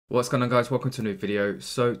What's going on, guys? Welcome to a new video.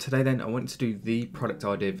 So today then I wanted to do the product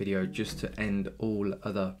idea video just to end all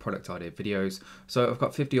other product idea videos. So I've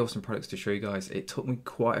got 50 awesome products to show you guys. It took me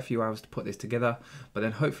quite a few hours to put this together, but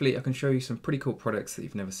then hopefully I can show you some pretty cool products that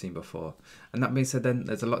you've never seen before. And that being said then,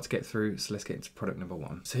 there's a lot to get through, so let's get into product number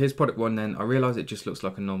one. So here's product one then. I realize it just looks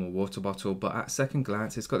like a normal water bottle, but at second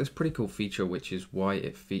glance it's got this pretty cool feature, which is why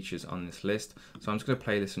it features on this list. So I'm just going to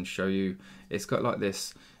play this and show you. It's got like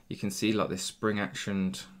this, you can see like this spring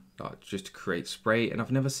actioned just to create spray, and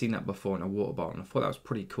I've never seen that before in a water bottle, and I thought that was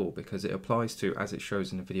pretty cool because it applies to, as it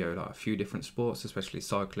shows in the video, like a few different sports, especially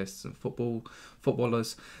cyclists and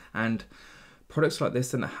footballers, and products like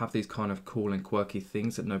this then that have these kind of cool and quirky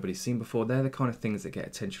things that nobody's seen before. They're the kind of things that get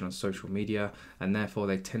attention on social media, and therefore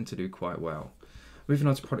they tend to do quite well. Moving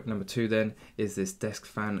on to product number two then is this desk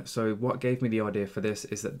fan. So what gave me the idea for this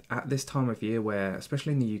is that at this time of year, where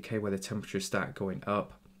especially in the UK where the temperatures start going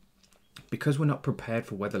up, because we're not prepared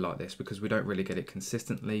for weather like this, because we don't really get it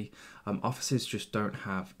consistently, offices just don't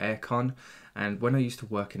have aircon. And when I used to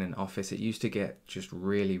work in an office, it used to get just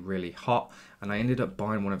really hot, and I ended up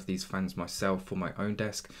buying one of these fans myself for my own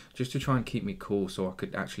desk just to try and keep me cool so I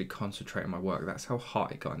could actually concentrate on my work. That's how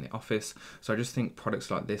hot it got in the office. So I just think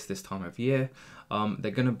products like this time of year,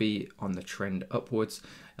 they're going to be on the trend upwards.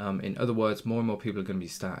 In other words, more and more people are going to be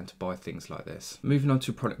starting to buy things like this. Moving on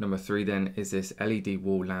to product number three then is this LED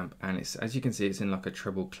wall lamp, and it's, as you can see, it's in like a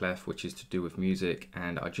treble clef, which is to do with music,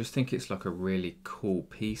 and I just think it's like a really cool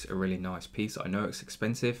piece, a really nice piece. I know it's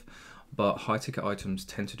expensive, but high ticket items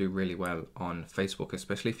tend to do really well on Facebook,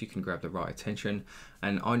 especially if you can grab the right attention.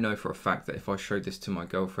 And I know for a fact that if I showed this to my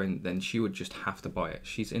girlfriend, then she would just have to buy it.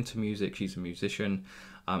 She's into music, she's a musician,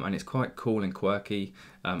 and it's quite cool and quirky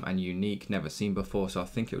and unique, never seen before. So I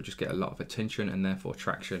think it will just get a lot of attention and therefore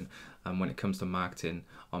traction when it comes to marketing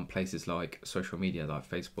on places like social media like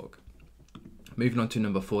Facebook. Moving on to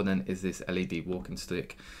number four then is this LED walking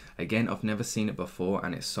stick. Again, I've never seen it before,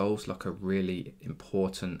 and it solves like a really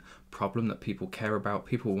important problem that people care about.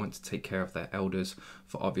 People want to take care of their elders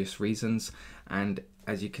for obvious reasons, and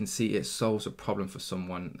as you can see, it solves a problem for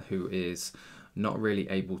someone who is not really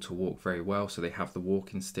able to walk very well. So they have the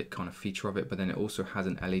walking stick kind of feature of it, but then it also has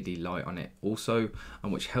an LED light on it also,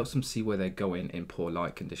 which helps them see where they're going in poor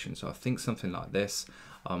light conditions. So I think something like this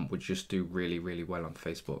would just do really well on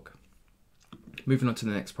Facebook. Moving on to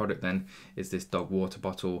the next product then is this dog water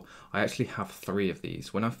bottle. I actually have three of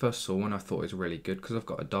these. When I first saw one, I thought it was really good because I've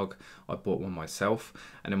got a dog. I bought one myself,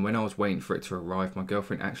 and then when I was waiting for it to arrive, my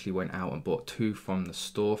girlfriend actually went out and bought two from the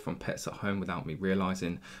store from Pets at Home without me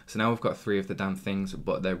realizing. So now I've got three of the damn things,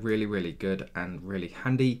 but they're really good and really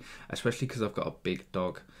handy, especially because I've got a big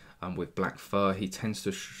dog with black fur. He tends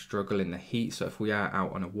to struggle in the heat, so if we are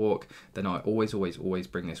out on a walk, then I always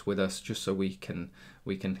bring this with us, just so we can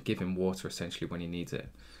give him water essentially when he needs it.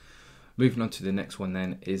 Moving on to the next one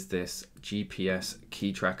then is this GPS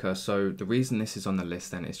key tracker. So the reason this is on the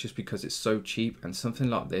list then is just because it's so cheap, and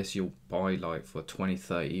something like this you'll buy like for 20,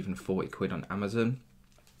 30, even 40 quid on Amazon.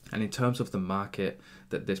 And in terms of the market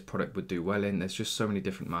that this product would do well in, there's just so many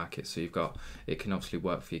different markets. So you've got, it can obviously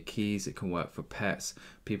work for your keys, it can work for pets.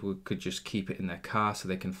 People could just keep it in their car so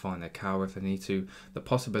they can find their car if they need to. The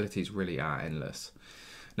possibilities really are endless.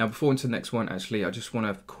 Now, before into the next one, actually, I just want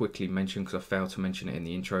to quickly mention, because I failed to mention it in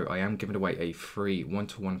the intro, I am giving away a free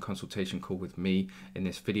one-to-one consultation call with me in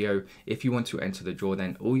this video. If you want to enter the draw,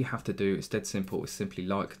 then all you have to do, it's dead simple, is simply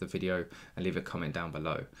like the video and leave a comment down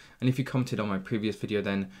below. And if you commented on my previous video,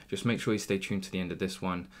 then just make sure you stay tuned to the end of this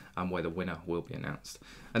one, where the winner will be announced.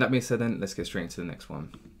 And that being said then, let's get straight into the next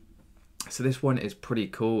one. So this one is pretty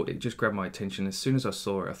cool. It just grabbed my attention. As soon as I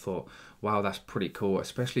saw it, I thought, wow, that's pretty cool,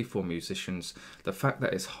 especially for musicians. The fact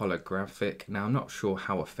that it's holographic. Now, I'm not sure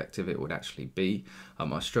how effective it would actually be.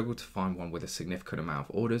 I struggled to find one with a significant amount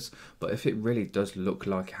of orders, but if it really does look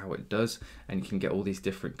like how it does, and you can get all these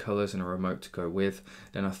different colors and a remote to go with,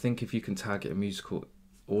 then I think if you can target a musical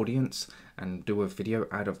audience and do a video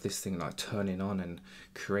ad of this thing like turning on and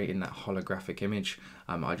creating that holographic image,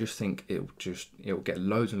 I just think it'll get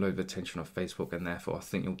loads and loads of attention on Facebook, and therefore I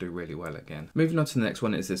think you'll do really well again. Moving on to the next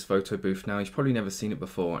one is this photo booth. Now, you've probably never seen it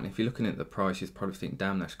before, and if you're looking at the price, you'd probably think,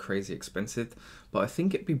 damn, that's crazy expensive, but I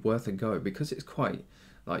think it'd be worth a go because it's quite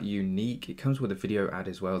like unique. It comes with a video ad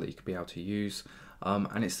as well that you could be able to use,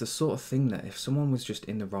 and it's the sort of thing that if someone was just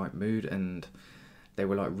in the right mood and they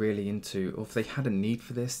were like really into, or if they had a need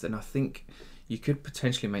for this, then I think you could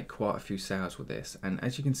potentially make quite a few sales with this. And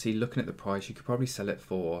as you can see, looking at the price, you could probably sell it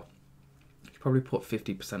for could probably put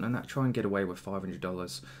 50% on that, try and get away with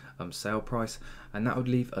 $500 sale price, and that would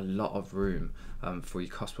leave a lot of room for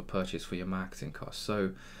your cost per purchase, for your marketing costs.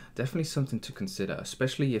 So definitely something to consider,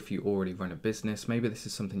 especially if you already run a business. Maybe this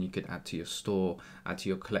is something you could add to your store, add to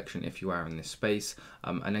your collection if you are in this space,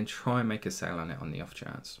 and then try and make a sale on it on the off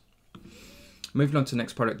chance. Moving on to the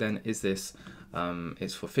next product then is this.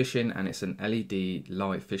 It's for fishing, and it's an LED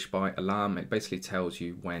light fish bite alarm. It basically tells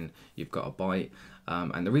you when you've got a bite.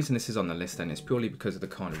 And the reason this is on the list then is purely because of the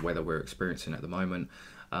kind of weather we're experiencing at the moment.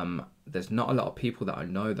 There's not a lot of people that I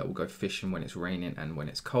know that will go fishing when it's raining and when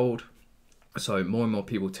it's cold. So more and more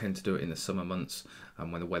people tend to do it in the summer months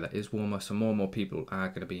when the weather is warmer. So more and more people are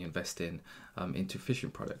going to be investing into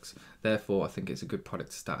fishing products. Therefore, I think it's a good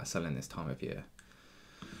product to start selling this time of year.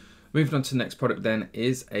 Moving on to the next product then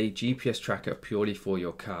is a GPS tracker purely for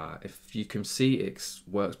your car. If you can see, it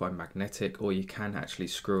works by magnetic, or you can actually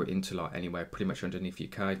screw it into like anywhere pretty much underneath your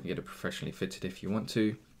car. You can get it professionally fitted if you want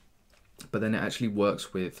to. But then it actually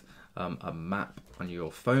works with a map on your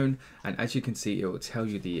phone, and as you can see, it will tell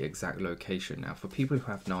you the exact location. Now for people who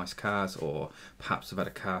have nice cars, or perhaps have had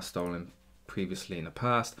a car stolen previously in the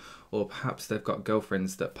past, or perhaps they've got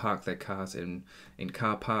girlfriends that park their cars in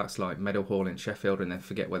car parks like Meadowhall in Sheffield and then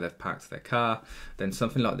forget where they've parked their car, then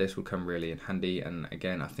something like this will come really in handy. And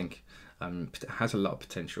again, I think it has a lot of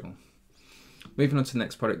potential. Moving on to the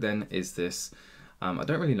next product then is this. I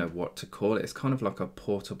don't really know what to call it. It's kind of like a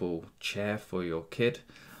portable chair for your kid.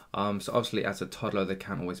 So obviously as a toddler, they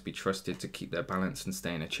can't always be trusted to keep their balance and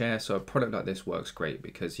stay in a chair. So a product like this works great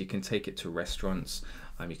because you can take it to restaurants,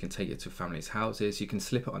 you can take it to families' houses, you can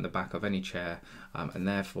slip it on the back of any chair, and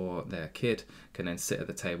therefore their kid can then sit at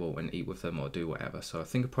the table and eat with them or do whatever. So I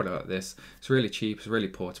think a product like this, it's really cheap, it's really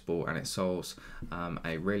portable, and it solves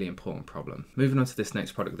a really important problem. Moving on to this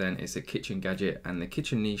next product then is a kitchen gadget, and the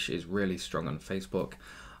kitchen niche is really strong on Facebook,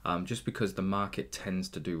 just because the market tends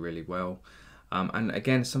to do really well. And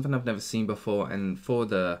again, something I've never seen before, and for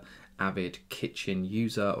the avid kitchen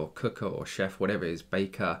user or cooker or chef, whatever it is,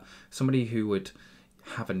 baker, somebody who would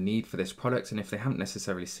have a need for this product, and if they haven't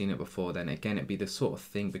necessarily seen it before, then again, it'd be the sort of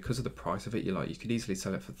thing, because of the price of it, you could easily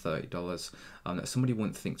sell it for $30, that somebody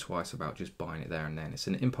wouldn't think twice about just buying it there and then. It's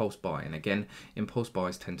an impulse buy, and again, impulse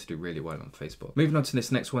buys tend to do really well on Facebook. Moving on to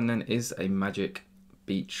this next one then is a magic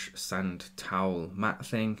beach sand towel mat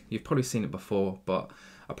thing. You've probably seen it before, but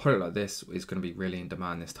a product like this is going to be really in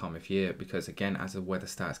demand this time of year, because again, as the weather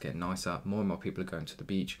starts getting nicer, more and more people are going to the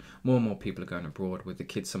beach, more and more people are going abroad. With the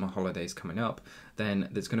kids' summer holidays coming up, then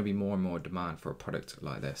there's going to be more and more demand for a product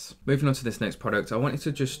like this. Moving on to this next product, I wanted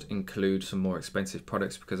to just include some more expensive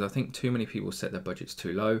products, because I think too many people set their budgets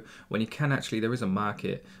too low, when you can actually, there is a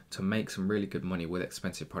market to make some really good money with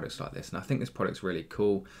expensive products like this. And I think this product's really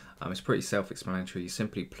cool. It's pretty self-explanatory. You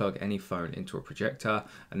simply plug any phone into a projector,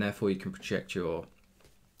 and therefore you can project your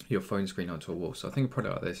phone screen onto a wall. So I think a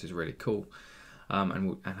product like this is really cool,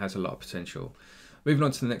 and has a lot of potential. Moving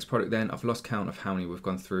on to the next product then, I've lost count of how many we've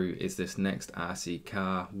gone through, is this next RC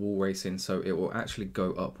car wall racing. So it will actually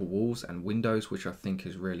go up walls and windows, which I think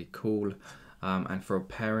is really cool. And for a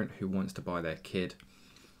parent who wants to buy their kid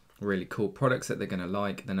really cool products that they're going to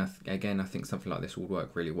like, then again, I think something like this will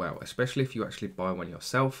work really well, especially if you actually buy one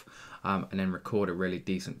yourself and then record a really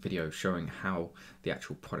decent video showing how the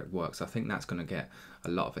actual product works. I think that's going to get a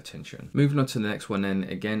lot of attention. Moving on to the next one then,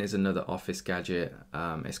 again, is another office gadget.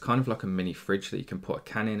 It's kind of like a mini fridge that you can put a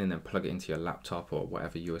can in and then plug it into your laptop or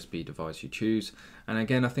whatever USB device you choose. And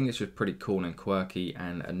again, I think it's just pretty cool and quirky,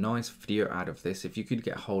 and a nice video out of this. If you could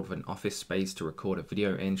get hold of an office space to record a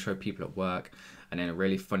video in, show people at work, and then a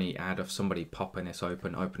really funny ad of somebody popping this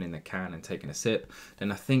open, opening the can and taking a sip,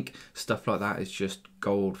 then I think stuff like that is just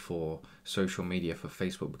gold for social media, for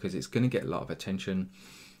Facebook, because it's going to get a lot of attention.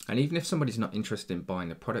 And even if somebody's not interested in buying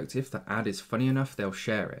the product, if the ad is funny enough, they'll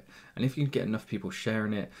share it. And if you get enough people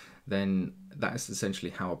sharing it, then that's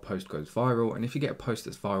essentially how a post goes viral. And if you get a post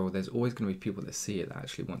that's viral, there's always going to be people that see it that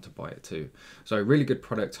actually want to buy it too. So really good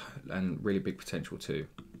product and really big potential too.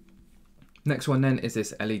 Next one then is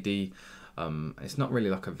this LED. It's not really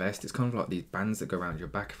like a vest, it's kind of like these bands that go around your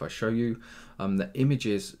back. If I show you, the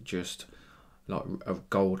images just like of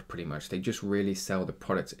gold pretty much. They just really sell the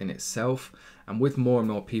product in itself. And with more and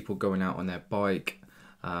more people going out on their bike,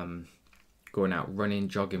 going out running,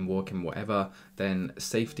 jogging, walking, whatever, then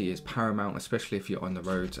safety is paramount, especially if you're on the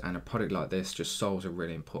roads, and a product like this just solves a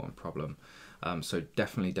really important problem. So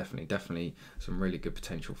definitely some really good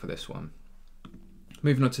potential for this one.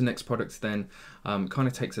 Moving on to the next product then, kind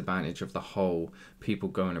of takes advantage of the whole people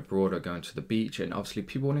going abroad or going to the beach, and obviously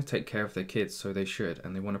people want to take care of their kids, so they should,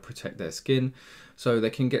 and they want to protect their skin, so they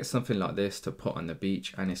can get something like this to put on the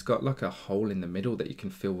beach, and it's got like a hole in the middle that you can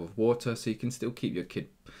fill with water, so you can still keep your kid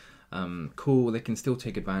cool. They can still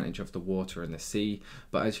take advantage of the water and the sea,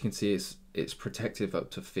 but as you can see, it's protective up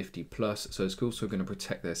to 50 plus, so it's also going to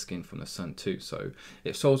protect their skin from the sun too. So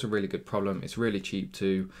it solves a really good problem. It's really cheap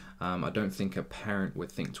too. I don't think a parent would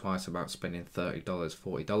think twice about spending $30,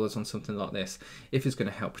 $40 on something like this if it's going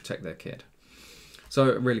to help protect their kid. So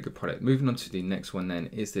a really good product. Moving on to the next one then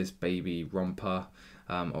is this baby romper,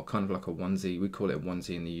 or kind of like a onesie. We call it a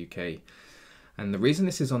onesie in the UK. And the reason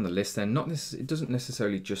this is on the list then, it doesn't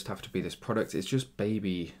necessarily just have to be this product, it's just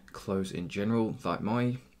baby clothes in general. Like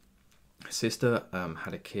my sister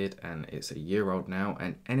had a kid and it's a year-old now,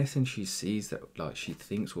 and anything she sees that like she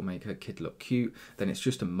thinks will make her kid look cute, then it's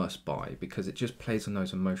just a must buy, because it just plays on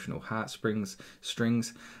those emotional heartstrings,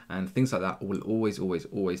 and things like that will always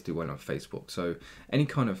do well on Facebook. So any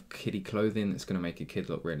kind of kiddie clothing that's going to make a kid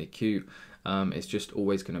look really cute, it's just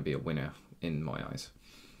always going to be a winner in my eyes.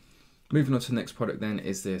 Moving on to the next product then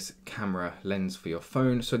is this camera lens for your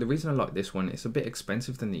phone. So the reason I like this one, it's a bit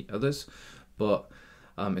expensive than the others, but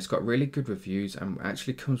it's got really good reviews and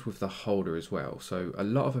actually comes with the holder as well. So a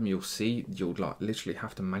lot of them you'll like literally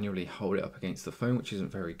have to manually hold it up against the phone, which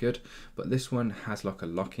isn't very good. But this one has like a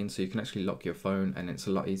lock-in, so you can actually lock your phone and it's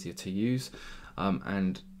a lot easier to use.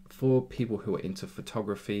 And for people who are into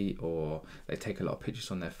photography, or they take a lot of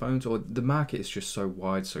pictures on their phones, or the market is just so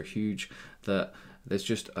wide, so huge, that there's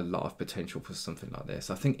just a lot of potential for something like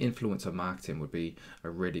this. I think influencer marketing would be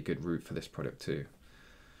a really good route for this product too.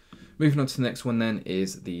 Moving on to the next one then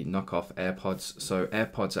is the knockoff AirPods. So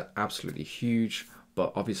AirPods are absolutely huge,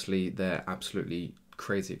 but obviously they're absolutely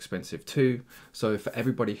crazy expensive too. So for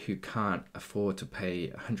everybody who can't afford to pay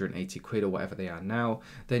 180 quid or whatever they are now,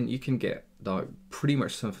 then you can get like pretty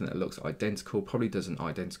much something that looks identical, probably does an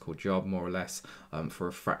identical job more or less, for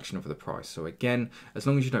a fraction of the price. So again, as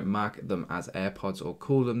long as you don't market them as AirPods or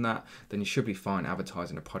call them that, then you should be fine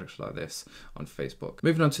advertising a product like this on Facebook.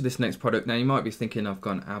 Moving on to this next product. Now you might be thinking I've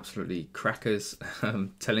gone absolutely crackers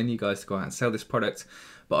telling you guys to go out and sell this product,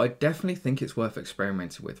 but I definitely think it's worth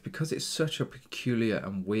experimenting with, because it's such a peculiar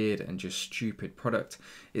and weird and just stupid product.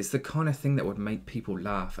 It's the kind of thing that would make people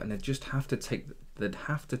laugh, and they'd have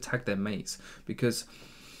to tag their mates, because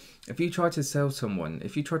if you try to tell someone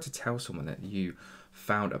that you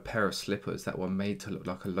found a pair of slippers that were made to look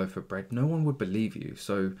like a loaf of bread, no one would believe you.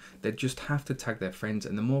 So they'd just have to tag their friends,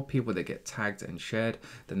 and the more people that get tagged and shared,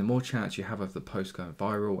 then the more chance you have of the post going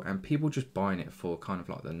viral and people just buying it for kind of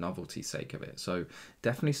like the novelty sake of it. So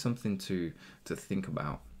definitely something to think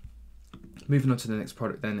about. Moving on to the next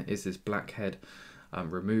product then is this blackhead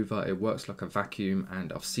remover. It works like a vacuum,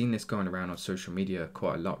 and I've seen this going around on social media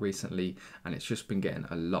quite a lot recently, and it's just been getting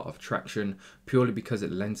a lot of traction purely because it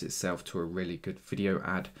lends itself to a really good video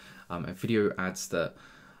ad, and video ads that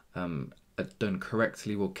are done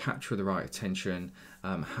correctly will capture the right attention,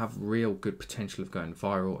 have real good potential of going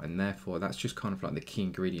viral, and therefore that's just kind of like the key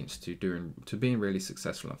ingredients to being really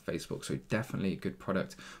successful on Facebook. So definitely a good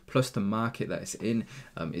product, plus the market that it's in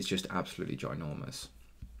is just absolutely ginormous.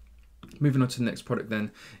 Moving on to the next product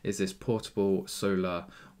then is this portable solar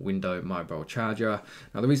window mobile charger.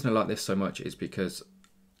 Now the reason I like this so much is because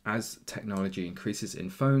as technology increases in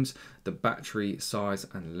phones, the battery size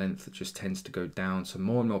and length just tends to go down, so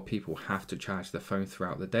more and more people have to charge their phone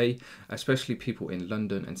throughout the day, especially people in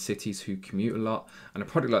London and cities who commute a lot. And a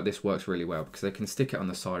product like this works really well because they can stick it on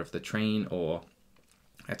the side of the train or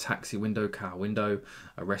a taxi window, car window,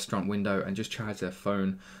 a restaurant window, and just charge their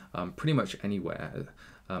phone pretty much anywhere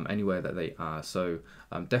that they are. So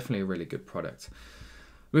definitely a really good product.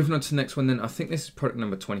 Moving on to the next one then, I think this is product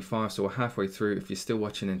number 25, so we're halfway through. If you're still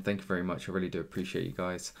watching, then thank you very much. I really do appreciate you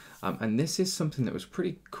guys. And this is something that was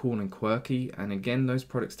pretty cool and quirky, and again, those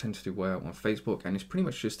products tend to do well on Facebook, and it's pretty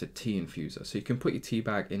much just a tea infuser. So you can put your tea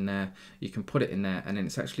bag in there, you can put it in there, and then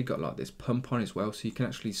it's actually got like this pump on as well, so you can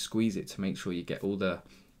actually squeeze it to make sure you get all the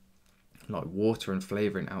like water and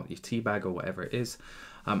flavouring out your tea bag or whatever it is.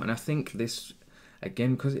 And I think this,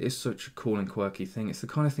 again, because it is such a cool and quirky thing, it's the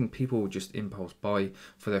kind of thing people will just impulse buy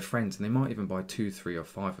for their friends, and they might even buy 2, 3 or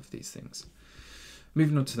 5 of these things.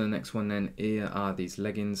 Moving on to the next one then, here are these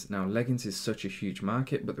leggings. Now leggings is such a huge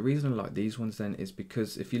market, but the reason I like these ones then is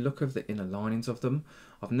because if you look at the inner linings of them,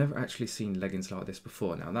 I've never actually seen leggings like this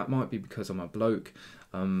before. Now that might be because I'm a bloke.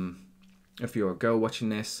 If you're a girl watching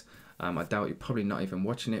this, I doubt you're probably not even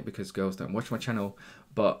watching it because girls don't watch my channel,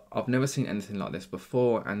 but I've never seen anything like this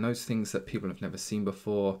before, and those things that people have never seen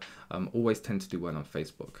before always tend to do well on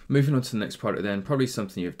Facebook. Moving on to the next product then, probably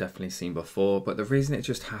something you've definitely seen before, but the reason it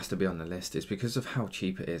just has to be on the list is because of how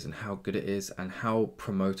cheap it is and how good it is and how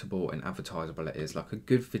promotable and advertisable it is. Like a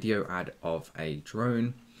good video ad of a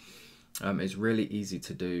drone is really easy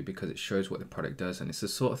to do because it shows what the product does, and it's the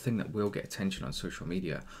sort of thing that will get attention on social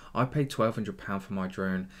media. I paid £1,200 for my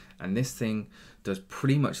drone, and this thing does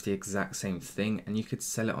pretty much the exact same thing, and you could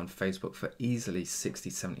sell it on Facebook for easily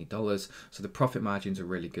 $60–70, so the profit margins are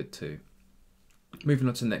really good too. Moving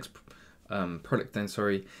on to the next product then,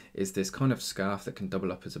 is this kind of scarf that can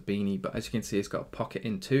double up as a beanie, but as you can see it's got a pocket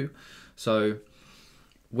in too, so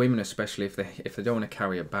women especially, if they don't want to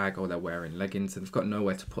carry a bag or they're wearing leggings, they've got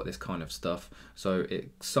nowhere to put this kind of stuff. So it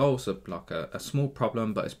solves a small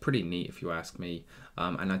problem, but it's pretty neat if you ask me.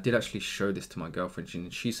 And I did actually show this to my girlfriend,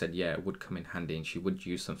 and she said yeah, it would come in handy and she would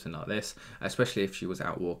use something like this, especially if she was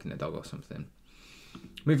out walking the dog or something.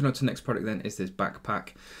 Moving on to the next product then is this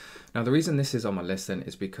backpack. Now the reason this is on my list then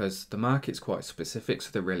is because the market's quite specific,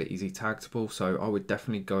 so they're really easy targetable. So I would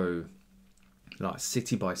definitely go like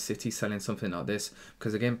city by city selling something like this,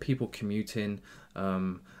 because again, people commuting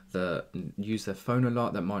that use their phone a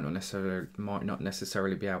lot, that might not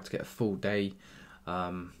necessarily be able to get a full day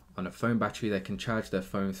on a phone battery. They can charge their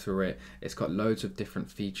phone through it. It's got loads of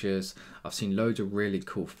different features. I've seen loads of really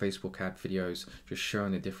cool Facebook ad videos just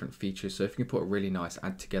showing the different features. So if you can put a really nice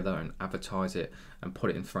ad together and advertise it and put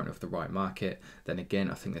it in front of the right market, then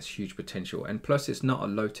again, I think there's huge potential. And plus it's not a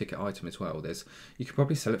low ticket item as well. You could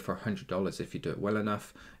probably sell it for $100 if you do it well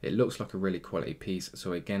enough. It looks like a really quality piece.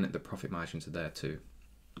 So again, the profit margins are there too.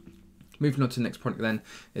 Moving on to the next product then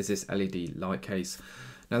is this LED light case.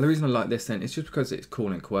 Now the reason I like this then is just because it's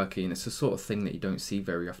cool and quirky, and it's the sort of thing that you don't see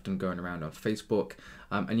very often going around on Facebook,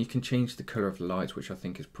 and you can change the color of the lights, which I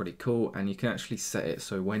think is pretty cool, and you can actually set it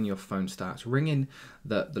so when your phone starts ringing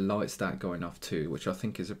that the lights start going off too, which I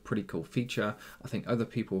think is a pretty cool feature. I think other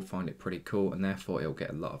people will find it pretty cool, and therefore it'll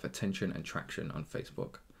get a lot of attention and traction on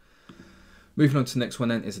Facebook. Moving on to the next one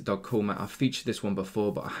then is a dog call mat. I've featured this one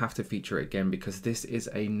before, but I have to feature it again because this is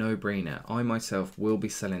a no-brainer. I myself will be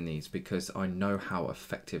selling these because I know how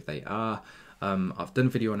effective they are. I've done a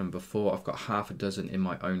video on them before. I've got half a dozen in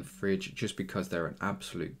my own fridge just because they're an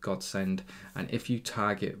absolute godsend. And if you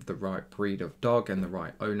target the right breed of dog and the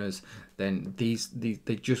right owners, then they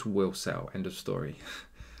just will sell. End of story.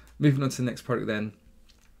 Moving on to the next product then.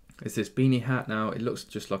 It's this beanie hat. Now it looks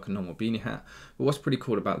just like a normal beanie hat, but what's pretty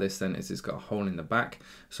cool about this then is it's got a hole in the back,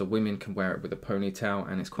 so women can wear it with a ponytail,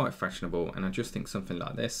 and it's quite fashionable. And I just think something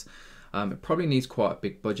like this, it probably needs quite a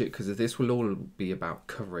big budget because this will all be about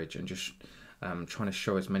coverage and just trying to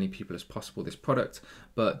show as many people as possible this product,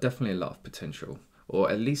 but definitely a lot of potential. Or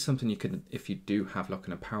at least something you could, if you do have like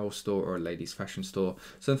an apparel store or a ladies fashion store,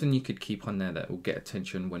 something you could keep on there that will get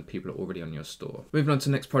attention when people are already on your store. Moving on to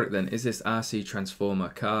the next product then is this RC Transformer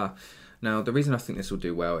car. Now the reason I think this will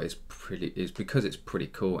do well is because it's pretty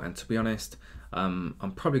cool, and to be honest,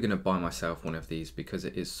 I'm probably going to buy myself one of these because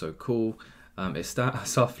it is so cool. It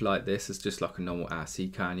starts off like this. It's just like a normal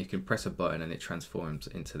RC car, and you can press a button and it transforms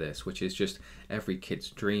into this, which is just every kid's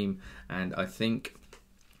dream. And I think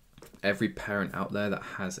every parent out there that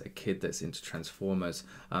has a kid that's into Transformers,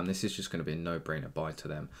 this is just going to be a no-brainer buy to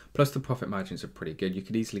them. Plus the profit margins are pretty good. You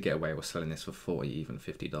could easily get away with selling this for $40, even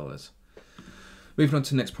 $50. Moving on to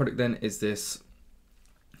the next product then is this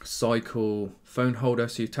cycle phone holder.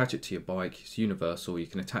 So you attach it to your bike. It's universal. You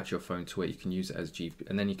can attach your phone to it. You can use it as GPS,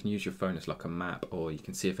 and then you can use your phone as like a map, or you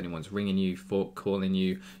can see if anyone's ringing you, calling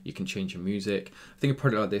you. You can change your music. I think a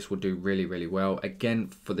product like this will do really, really well. Again,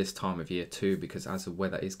 for this time of year too, because as the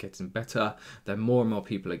weather is getting better, then more and more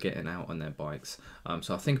people are getting out on their bikes.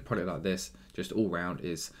 So I think a product like this, just all round,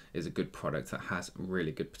 is a good product that has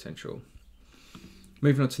really good potential.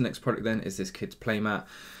 Moving on to the next product then is this kids playmat.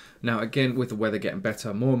 Now again, with the weather getting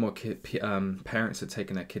better, more and more parents are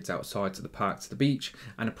taking their kids outside to the park, to the beach,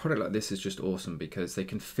 and a product like this is just awesome because they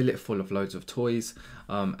can fill it full of loads of toys,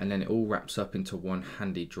 and then it all wraps up into one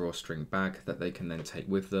handy drawstring bag that they can then take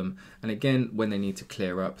with them. And again, when they need to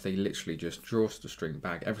clear up, they literally just drawstring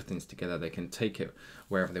bag, everything's together, they can take it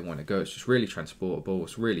wherever they want to go. It's just really transportable,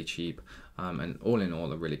 it's really cheap, and all in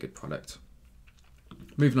all, a really good product.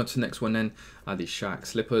 Moving on to the next one then are these shark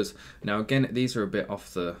slippers. Now again, these are a bit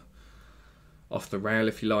off the rail,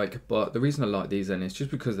 if you like, but the reason I like these then is just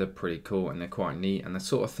because they're pretty cool and they're quite neat, and the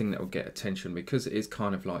sort of thing that will get attention because it is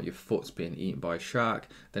kind of like your foot's being eaten by a shark.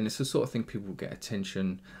 Then it's the sort of thing people will get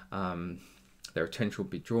attention, their attention will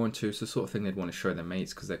be drawn to. It's the sort of thing they'd want to show their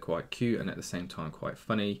mates because they're quite cute and at the same time quite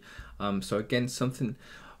funny. So again, something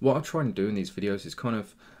What I try and do in these videos is kind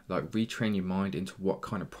of like retrain your mind into what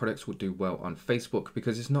kind of products will do well on Facebook,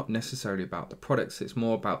 because it's not necessarily about the products, it's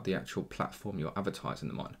more about the actual platform you're advertising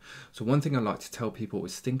them on. So one thing I like to tell people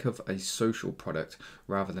is think of a social product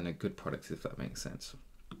rather than a good product, if that makes sense.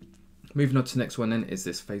 Moving on to the next one then is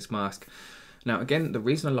this face mask. Now again, the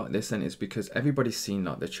reason I like this then is because everybody's seen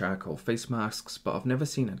like the charcoal face masks, but I've never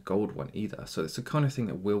seen a gold one either. So it's the kind of thing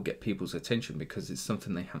that will get people's attention because it's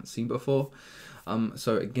something they haven't seen before.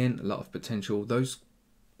 So again, a lot of potential. Those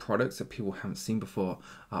products that people haven't seen before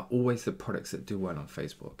are always the products that do well on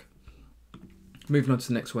Facebook. Moving on to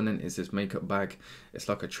the next one then is this makeup bag. It's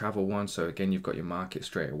like a travel one. So again, you've got your market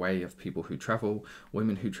straight away of people who travel,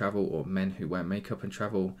 women who travel, or men who wear makeup and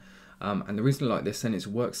travel. And the reason I like this then is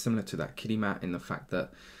it works similar to that kitty mat in the fact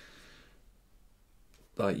that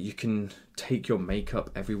like you can take your makeup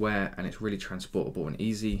everywhere and it's really transportable and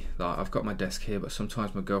easy. Like I've got my desk here, but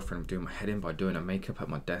sometimes my girlfriend will do my head in by doing her makeup at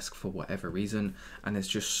my desk for whatever reason, and there's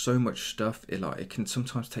just so much stuff. It can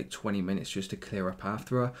sometimes take 20 minutes just to clear up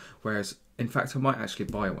after her, whereas in fact I might actually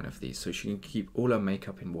buy one of these so she can keep all her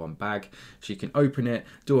makeup in one bag. She can open it,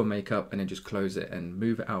 do her makeup, and then just close it and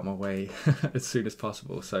move it out my way as soon as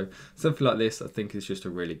possible. So something like this I think is just a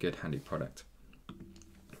really good handy product.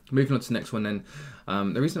 Moving on to the next one then,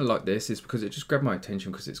 the reason I like this is because it just grabbed my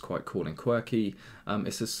attention because it's quite cool and quirky.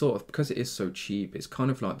 It's a sort of, because it is so cheap, it's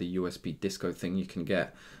kind of like the USB disco thing you can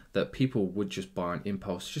get that people would just buy on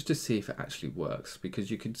impulse just to see if it actually works,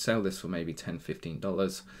 because you could sell this for maybe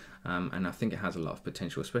 $10–15. And I think it has a lot of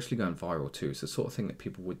potential, especially going viral too. It's the sort of thing that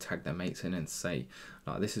people would tag their mates in and say,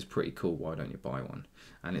 this is pretty cool, why don't you buy one?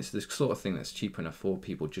 And it's the sort of thing that's cheap enough for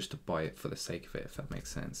people just to buy it for the sake of it, if that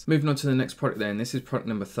makes sense. Moving on to the next product then, this is product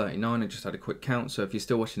number 39. I just had a quick count, so if you're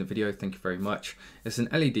still watching the video, thank you very much. It's an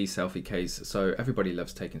LED selfie case, so everybody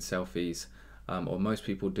loves taking selfies, or most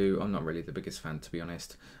people do. I'm not really the biggest fan, to be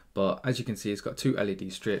honest. But as you can see, it's got two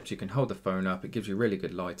LED strips. You can hold the phone up. It gives you really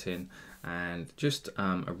good lighting, and just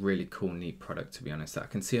a really cool, neat product, to be honest, that I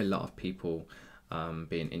can see a lot of people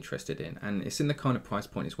being interested in. And it's in the kind of price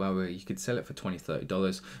point as well where you could sell it for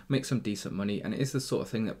 $20–30, make some decent money, and it is the sort of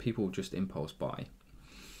thing that people just impulse buy.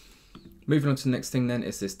 Moving on to the next thing then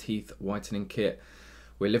is this teeth whitening kit.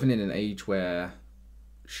 We're living in an age where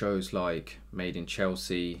shows like Made in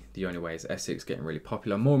Chelsea, The Only Way is Essex, getting really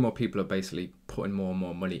popular. More and more people are basically putting more and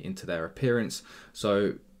more money into their appearance,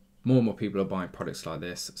 so more and more people are buying products like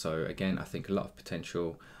this. So again, I think a lot of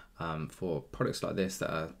potential for products like this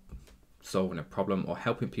that are solving a problem or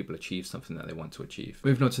helping people achieve something that they want to achieve.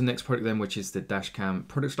 Moving on to the next product then, which is the dash cam.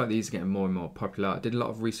 Products like these are getting more and more popular. I did a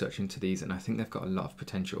lot of research into these and I think they've got a lot of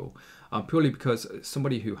potential, purely because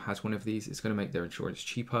somebody who has one of these is going to make their insurance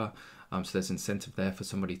cheaper, so there's incentive there for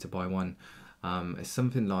somebody to buy one. It's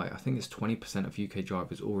something like, I think it's 20% of UK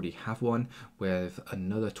drivers already have one, with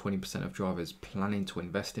another 20% of drivers planning to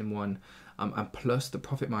invest in one, and plus the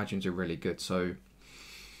profit margins are really good. So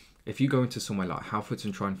if you go into somewhere like Halfords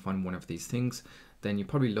and try and find one of these things, then you're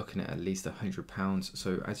probably looking at least £100.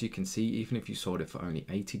 So as you can see, even if you sold it for only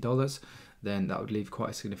 $80, then that would leave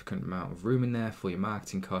quite a significant amount of room in there for your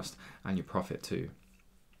marketing cost and your profit too.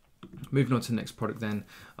 Moving on to the next product then,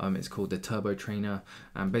 it's called the Turbo Trainer,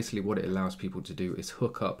 and basically what it allows people to do is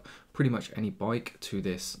hook up pretty much any bike to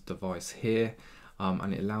this device here.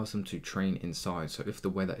 And it allows them to train inside. So if the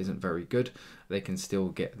weather isn't very good, they can still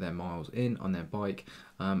get their miles in on their bike.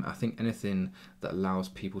 I think anything that allows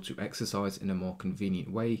people to exercise in a more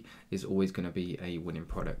convenient way is always going to be a winning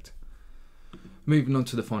product. Moving on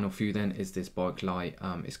to the final few then is this bike light.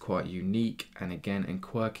 It's quite unique and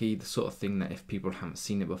quirky, the sort of thing that if people haven't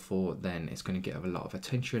seen it before, then it's going to get a lot of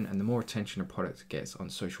attention, and the more attention a product gets on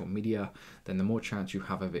social media, then the more chance you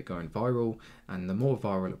have of it going viral, and the more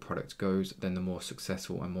viral a product goes, then the more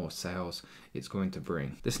successful and more sales it's going to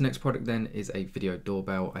bring. This next product then is a video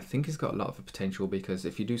doorbell. I think it's got a lot of potential because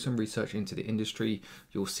if you do some research into the industry,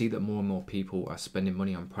 you'll see that more and more people are spending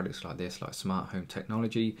money on products like this, like smart home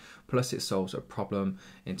technology, plus it solves a problem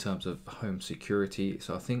in terms of home security.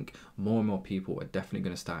 So I think more and more people are definitely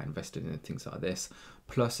going to start investing in things like this.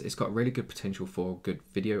 Plus it's got really good potential for a good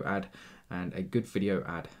video ad, and a good video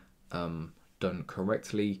ad done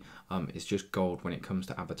correctly is just gold when it comes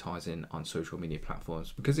to advertising on social media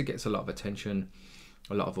platforms, because it gets a lot of attention,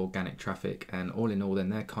 a lot of organic traffic, and all in all then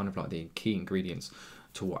they're kind of like the key ingredients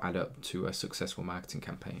to what add up to a successful marketing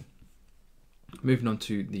campaign. Moving on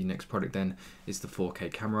to the next product then is the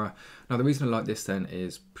 4K camera. Now the reason I like this then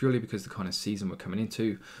is purely because the kind of season we're coming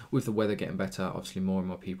into, with the weather getting better, obviously more and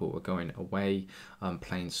more people are going away,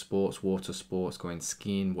 playing sports, water sports, going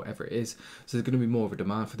skiing, whatever it is. So there's going to be more of a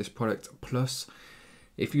demand for this product. Plus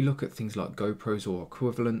If you look at things like GoPros or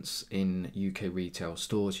equivalents in UK retail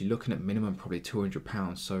stores, you're looking at minimum probably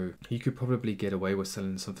 £200. So you could probably get away with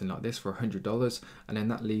selling something like this for $100, and then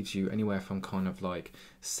that leaves you anywhere from kind of like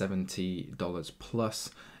 $70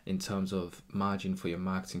 plus in terms of margin for your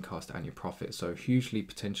marketing cost and your profit. So hugely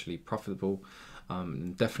potentially profitable.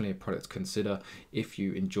 Definitely a product to consider if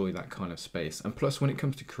you enjoy that kind of space. And plus, when it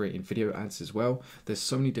comes to creating video ads as well, there's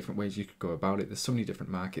so many different ways you could go about it. There's so many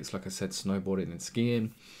different markets, like I said, snowboarding and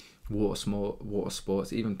skiing, water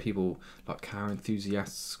sports, even people like car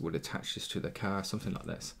enthusiasts would attach this to their car, something like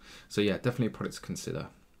this. So yeah, definitely a product to consider.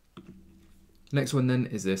 Next one then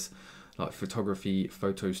is this like photography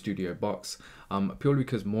photo studio box, purely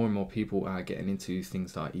because more and more people are getting into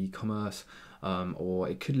things like e-commerce, or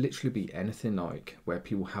it could literally be anything like where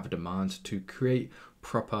people have a demand to create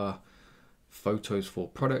proper photos for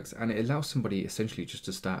products, and it allows somebody essentially just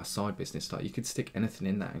to start a side business. Like you could stick anything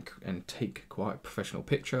in that and take quite a professional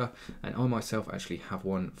picture. And I myself actually have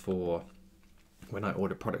one for when I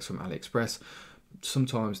order products from AliExpress.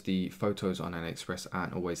 Sometimes the photos on AliExpress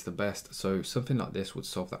aren't always the best, so something like this would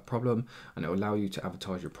solve that problem, and it will allow you to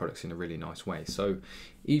advertise your products in a really nice way. So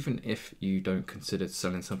even if you don't consider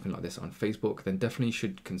selling something like this on Facebook, then definitely you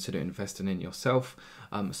should consider investing in yourself,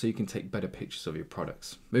 so you can take better pictures of your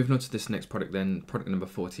products. Moving on to this next product then, product number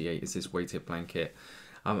 48 is this weighted blanket.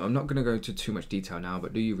 I'm not going to go into too much detail now,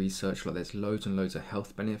 but do your research. Like there's loads and loads of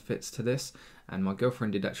health benefits to this, and my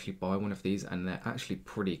girlfriend did actually buy one of these, and they're actually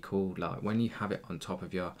pretty cool. Like when you have it on top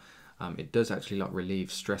of your, it does actually like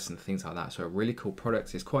relieve stress and things like that. So a really cool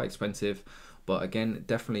product. It's quite expensive, but again,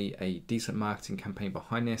 definitely a decent marketing campaign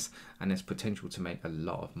behind this, and there's potential to make a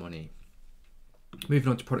lot of money. Moving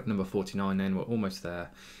on to product number 49 then, we're almost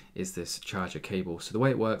there, is this charger cable. So the way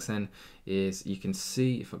it works then is you can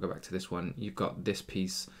see, if I go back to this one, you've got this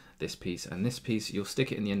piece, and this piece. You'll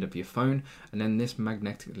stick it in the end of your phone, and then this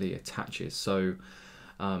magnetically attaches. So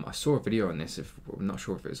I saw a video on this, I'm not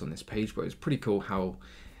sure if it was on this page, but it's pretty cool how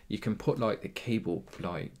you can put like the cable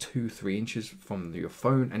like 2-3 inches from your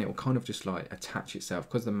phone, and it will kind of just like attach itself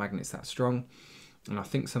because the magnet's that strong. And I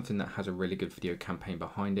think something that has a really good video campaign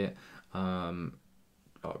behind it,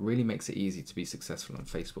 it really makes it easy to be successful on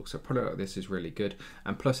Facebook. So a product like this is really good,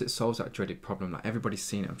 and plus it solves that dreaded problem. Like everybody's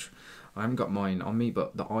seen it. I haven't got mine on me,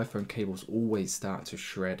 but the iPhone cables always start to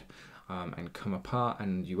shred and come apart,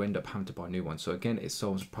 and you end up having to buy new ones. So again, it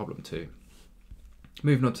solves a problem too.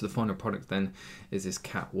 Moving on to the final product then is this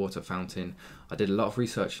cat water fountain. I did a lot of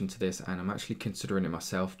research into this, and I'm actually considering it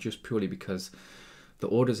myself just purely because the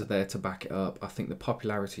orders are there to back it up. I think the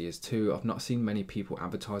popularity is too. I've not seen many people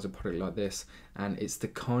advertise a product like this, and it's the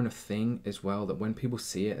kind of thing as well that when people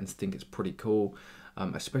see it and think it's pretty cool,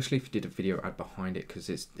 especially if you did a video ad behind it, because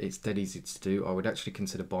it's dead easy to do. I would actually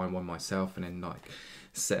consider buying one myself and then like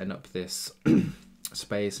setting up this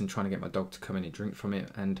space and trying to get my dog to come in and drink from it.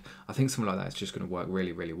 And I think something like that is just going to work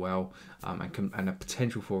really, really well, and a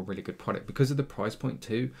potential for a really good product because of the price point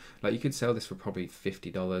too. Like you could sell this for probably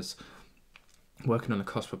 $50. Working on a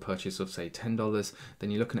cost per purchase of say $10, then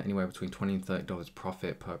you're looking at anywhere between $20 and $30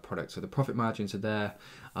 profit per product. So the profit margins are there.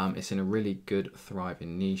 It's in a really good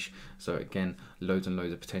thriving niche. So again, loads and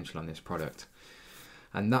loads of potential on this product.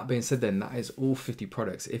 And that being said then, that is all 50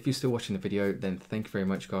 products. If you're still watching the video, then thank you very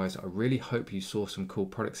much guys. I really hope you saw some cool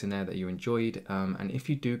products in there that you enjoyed. And if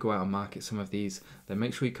you do go out and market some of these, then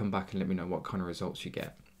make sure you come back and let me know what kind of results you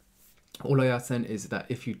get. All I ask then is that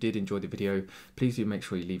if you did enjoy the video, please do make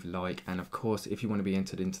sure you leave a like, and of course if you want to be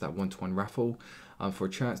entered into that one-to-one raffle for a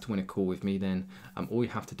chance to win a call with me, then all you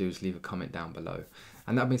have to do is leave a comment down below.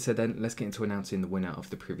 And that being said then, let's get into announcing the winner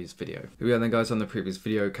of the previous video. Here we are then guys. On the previous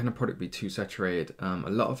video, can a product be too saturated? A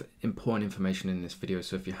lot of important information in this video,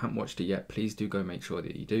 so if you haven't watched it yet, please do go make sure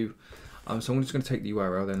that you do. So I'm just going to take the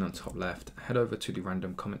URL then on top left, head over to the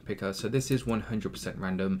random comment picker. So this is 100%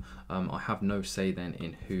 random. I have no say then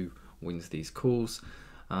in who wins these calls.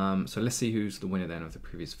 So let's see who's the winner then of the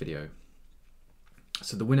previous video.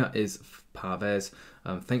 So the winner is Parvez.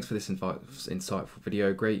 Thanks for this insightful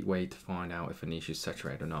video. Great way to find out if a niche is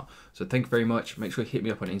saturated or not. So thank you very much. Make sure you hit me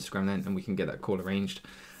up on Instagram then, and we can get that call arranged.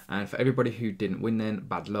 And for everybody who didn't win then,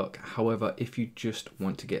 bad luck. However, if you just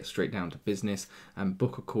want to get straight down to business and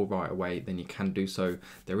book a call right away, then you can do so.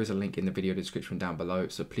 There is a link in the video description down below,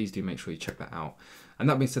 so please do make sure you check that out. And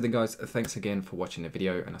that being said then guys, thanks again for watching the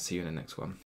video, and I'll see you in the next one.